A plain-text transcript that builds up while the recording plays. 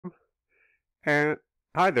And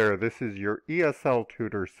hi there, this is your ESL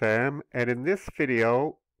tutor Sam, and in this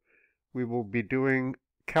video we will be doing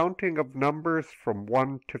counting of numbers from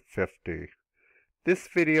 1 to 50. This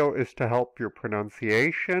video is to help your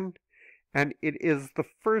pronunciation, and it is the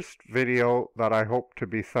first video that I hope to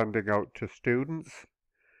be sending out to students.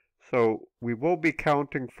 So we will be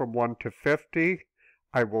counting from 1 to 50.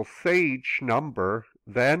 I will say each number,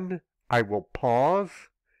 then I will pause.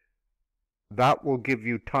 That will give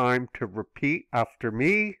you time to repeat after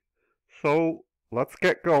me. So let's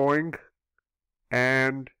get going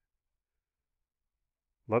and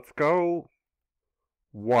let's go.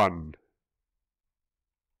 1,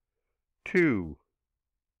 2,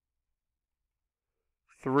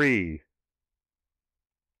 3,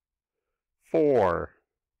 4,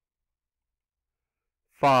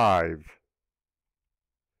 5,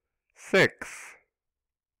 6,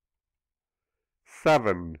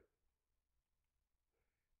 7,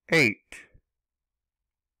 8,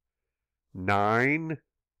 9,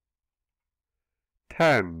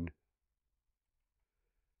 10,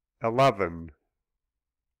 11,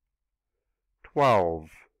 12,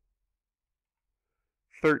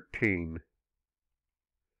 13,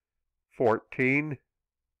 14,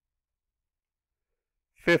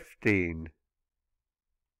 15,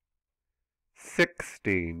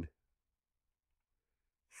 16,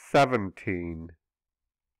 17,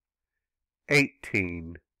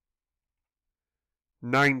 18,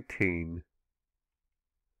 19,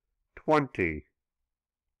 20,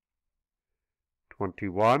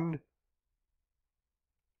 21,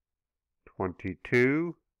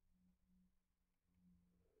 22,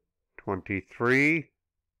 23,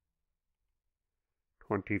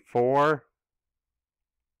 24,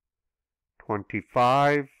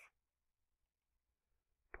 25,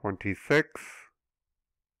 26,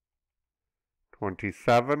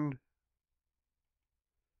 27,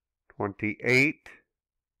 28,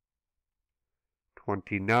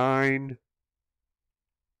 29,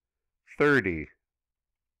 30,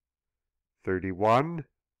 31,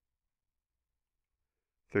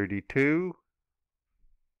 32,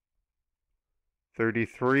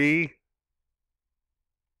 33,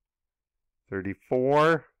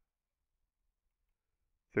 34,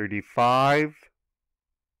 35,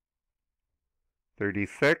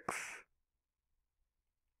 36,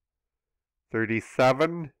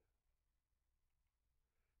 37,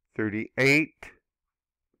 38,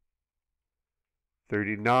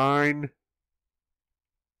 39,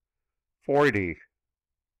 40,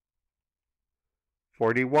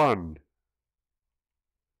 41,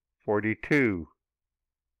 42,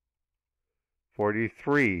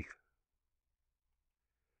 43,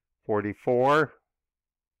 44,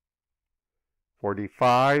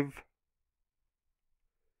 45,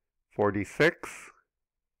 46,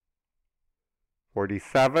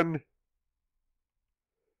 47,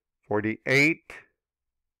 48,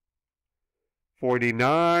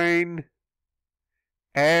 49,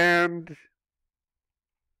 and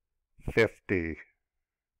 50.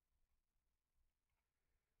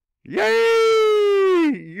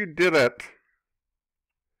 Yay! You did it!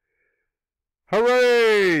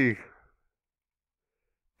 Hooray!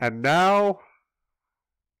 And now,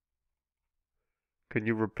 can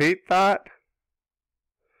you repeat that?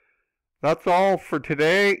 That's all for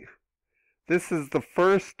today. This is the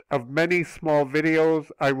first of many small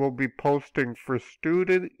videos I will be posting for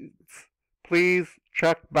students. Please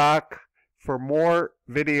check back for more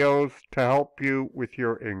videos to help you with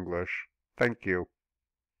your English. Thank you.